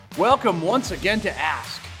Welcome once again to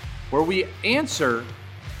Ask, where we answer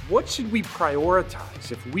what should we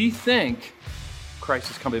prioritize if we think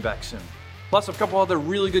Christ is coming back soon. Plus a couple other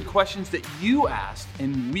really good questions that you asked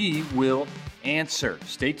and we will answer.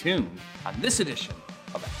 Stay tuned on this edition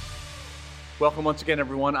of Ask. Welcome once again,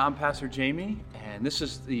 everyone. I'm Pastor Jamie, and this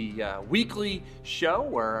is the weekly show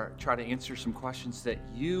where I try to answer some questions that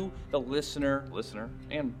you, the listener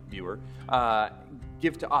and viewer,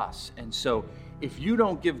 give to us. And so if you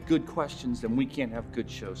don't give good questions, then we can't have good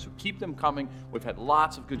shows. So keep them coming. We've had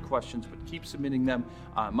lots of good questions, but keep submitting them.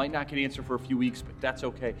 Might not get an answer for a few weeks, but that's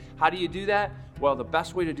okay. How do you do that? Well, the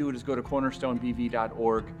best way to do it is go to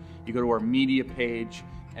cornerstonebv.org. You go to our media page,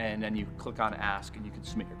 and then you click on Ask, and you can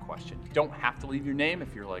submit your question. You don't have to leave your name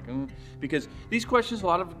if you're like, because these questions, a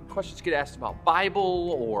lot of questions get asked about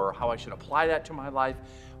Bible or how I should apply that to my life,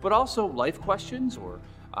 but also life questions or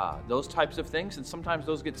those types of things, and sometimes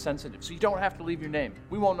those get sensitive. So you don't have to leave your name.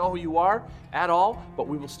 We won't know who you are at all, but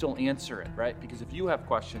we will still answer it, right? Because if you have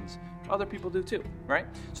questions, other people do too, right?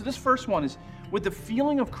 So this first one is, with the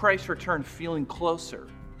feeling of Christ's return feeling closer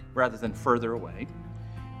rather than further away,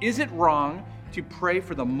 is it wrong to pray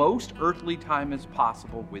for the most earthly time as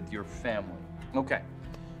possible with your family? Okay,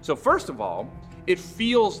 so first of all, it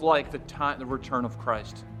feels like the return of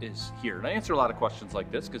Christ is here. And I answer a lot of questions like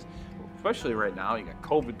this because especially right now, you got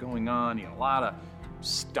COVID going on, you got a lot of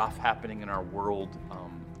stuff happening in our world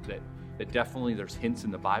that definitely there's hints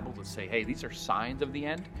in the Bible that say, hey, these are signs of the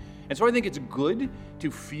end. And so I think it's good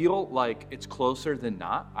to feel like it's closer than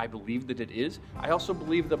not. I believe that it is. I also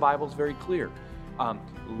believe the Bible's very clear.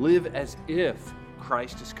 Live as if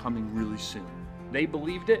Christ is coming really soon. They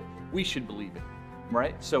believed it, we should believe it,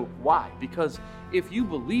 right? So why? Because if you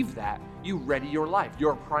believe that, you ready your life.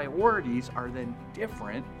 Your priorities are then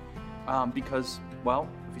different. Because, well,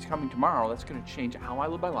 if he's coming tomorrow, that's going to change how I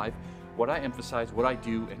live my life, what I emphasize, what I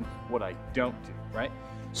do, and what I don't do, right?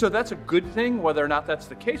 So that's a good thing. Whether or not that's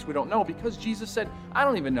the case, we don't know, because Jesus said, I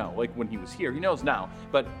don't even know, like when he was here. He knows now,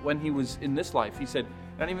 but when he was in this life, he said,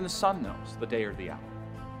 not even the Son knows the day or the hour,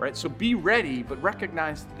 right? So be ready, but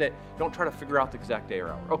recognize that don't try to figure out the exact day or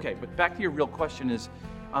hour. Okay, but back to your real question is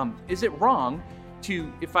it wrong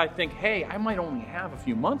to, if I think, hey, I might only have a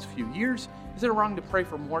few months, a few years, is it wrong to pray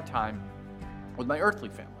for more time with my earthly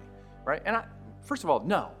family, right? And first of all,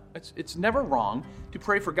 no. It's never wrong to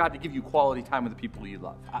pray for God to give you quality time with the people you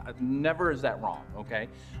love. Never is that wrong, okay?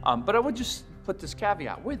 But I would just put this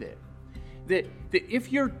caveat with it, that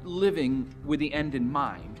if you're living with the end in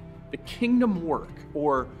mind, the kingdom work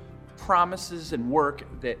or promises and work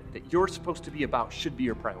that you're supposed to be about should be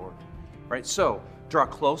your priority, right? So draw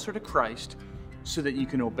closer to Christ so that you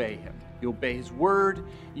can obey him. You obey his word.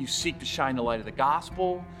 You seek to shine the light of the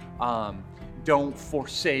gospel. Don't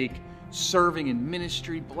forsake serving in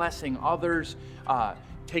ministry, blessing others,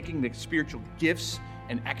 taking the spiritual gifts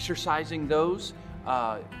and exercising those,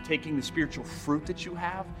 taking the spiritual fruit that you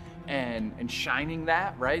have and shining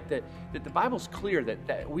that, right? That the Bible's clear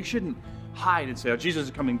that we shouldn't hide and say, oh, Jesus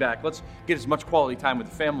is coming back. Let's get as much quality time with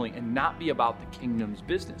the family and not be about the kingdom's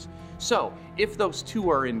business. So if those two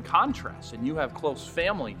are in contrast and you have close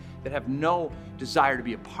family that have no desire to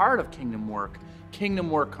be a part of kingdom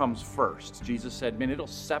work comes first. Jesus said, man, it'll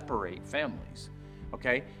separate families,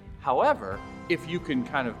 okay? However, if you can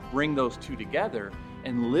kind of bring those two together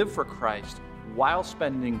and live for Christ while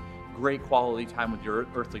spending great quality time with your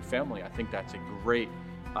earthly family, I think that's a great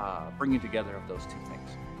bringing together of those two things,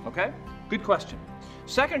 okay? Good question.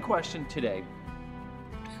 Second question today,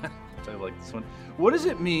 I like this one. What does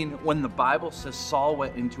it mean when the Bible says Saul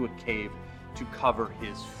went into a cave to cover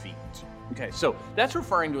his feet? Okay, so that's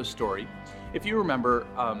referring to a story. If you remember,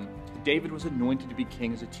 David was anointed to be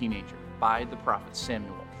king as a teenager by the prophet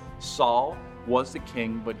Samuel. Saul was the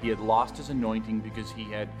king, but he had lost his anointing because he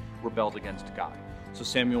had rebelled against God. So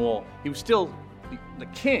Samuel, he was still the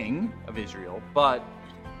king of Israel, but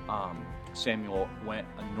Samuel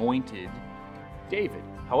anointed David.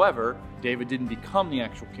 However, David didn't become the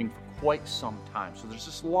actual king for quite some time. So there's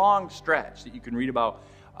this long stretch that you can read about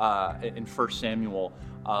in 1 Samuel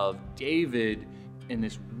of David in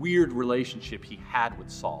this weird relationship he had with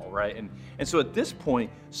Saul, right? And so at this point,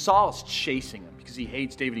 Saul's chasing him because he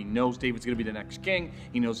hates David. He knows David's going to be the next king.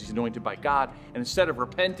 He knows he's anointed by God. And instead of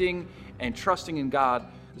repenting and trusting in God,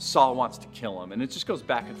 Saul wants to kill him. And it just goes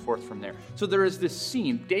back and forth from there. So there is this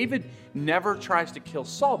scene. David never tries to kill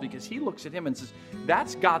Saul because he looks at him and says,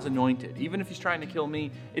 that's God's anointed. Even if he's trying to kill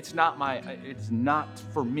me, it's not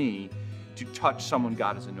for me to touch someone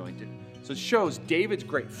God has anointed. So it shows David's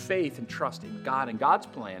great faith and trust in God and God's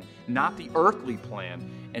plan, not the earthly plan.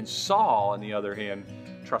 And Saul, on the other hand,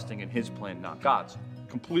 trusting in his plan, not God's.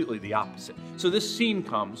 completely the opposite. So this scene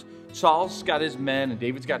comes. Saul's got his men and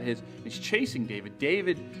David's got his. He's chasing David.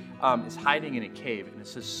 David is hiding in a cave. And it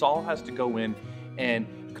says Saul has to go in and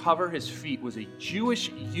cover his feet. Was a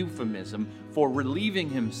Jewish euphemism for relieving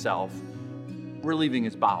himself, relieving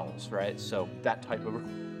his bowels, right? So that type of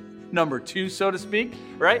number 2, so to speak,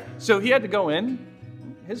 right? So he had to go in.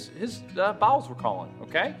 His bowels were calling,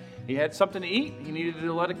 okay? He had something to eat. He needed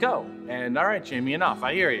to let it go. And all right, Jamie, enough.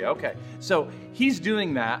 I hear you. Okay. So he's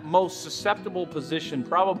doing that. Most susceptible position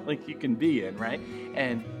probably he can be in, right?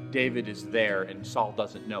 And David is there, and Saul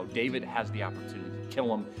doesn't know. David has the opportunity to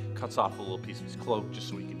kill him, cuts off a little piece of his cloak just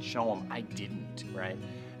so he can show him, I didn't, right?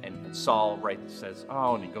 And Saul, right, says,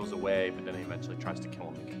 oh, and he goes away, but then he eventually tries to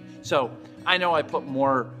kill him again. So I know I put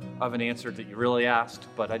more of an answer that you really asked,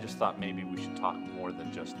 but I just thought maybe we should talk more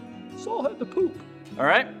than just Saul had to poop. All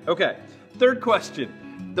right? Okay. Third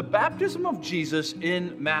question. The baptism of Jesus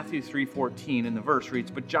in Matthew 3:14 in the verse reads,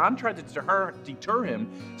 but John tried to deter him,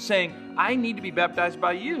 saying, I need to be baptized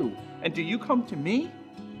by you, and do you come to me?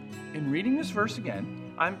 In reading this verse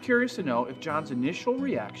again, I'm curious to know if John's initial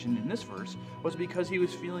reaction in this verse was because he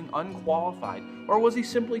was feeling unqualified, or was he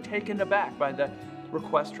simply taken aback by the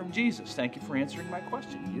request from Jesus? Thank you for answering my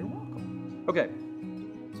question. You're welcome. Okay.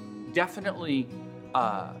 Definitely,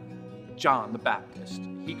 John the Baptist,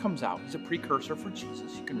 he comes out. He's a precursor for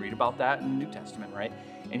Jesus. You can read about that in the New Testament, right?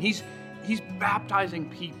 And he's baptizing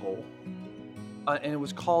people, and it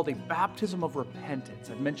was called a baptism of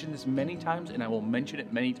repentance. I've mentioned this many times, and I will mention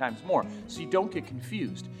it many times more, so you don't get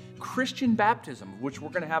confused. Christian baptism, which we're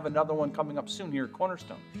going to have another one coming up soon here at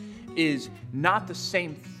Cornerstone, is not the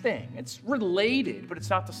same thing. It's related, but it's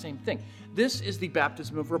not the same thing. This is the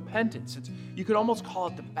baptism of repentance. You could almost call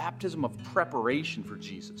it the baptism of preparation for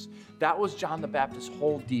Jesus. That was John the Baptist's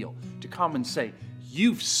whole deal, to come and say,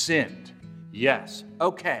 you've sinned. Yes.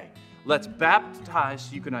 Okay. Let's baptize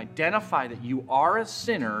so you can identify that you are a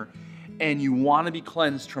sinner and you want to be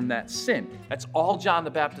cleansed from that sin. That's all John the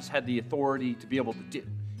Baptist had the authority to be able to do.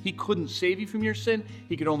 He couldn't save you from your sin.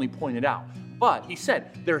 He could only point it out. But he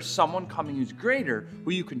said, there's someone coming who's greater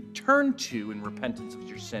who you can turn to in repentance of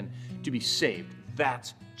your sin to be saved.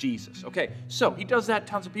 That's Jesus. Okay, so he does that.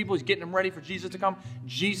 Tons of people. He's getting them ready for Jesus to come.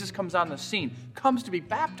 Jesus comes on the scene, comes to be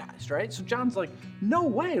baptized, right? So John's like, no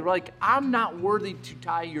way. Like, I'm not worthy to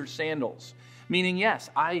tie your sandals. Meaning, yes,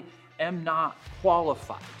 I am not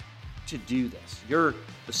qualified to do this. You're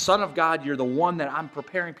the Son of God. You're the one that I'm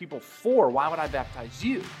preparing people for. Why would I baptize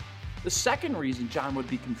you? The second reason John would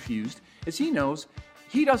be confused is he knows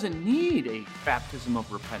he doesn't need a baptism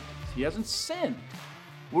of repentance. He hasn't sinned.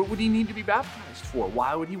 What would he need to be baptized for?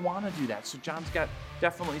 Why would he want to do that? So John's got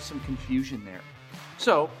definitely some confusion there.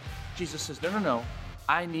 So Jesus says, no,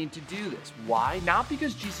 I need to do this. Why? Not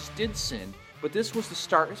because Jesus did sin, but this was to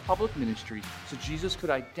start his public ministry so Jesus could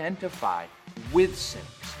identify with sinners,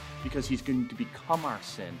 because he's going to become our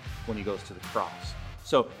sin when he goes to the cross.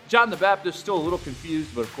 So John the Baptist still a little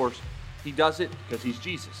confused, but of course he does it because he's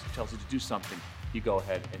Jesus. He tells you to do something. You go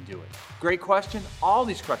ahead and do it. Great question. All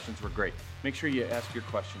these questions were great. Make sure you ask your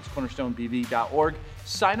questions. cornerstonebv.org.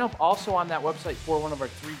 Sign up also on that website for one of our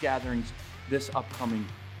 3 gatherings this upcoming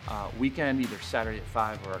weekend, either Saturday at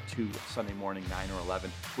 5 or our 2 Sunday morning, 9 or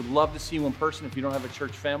 11. Would love to see you in person. If you don't have a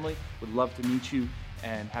church family, would love to meet you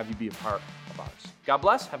and have you be a part of ours. God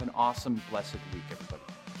bless. Have an awesome, blessed week, everybody.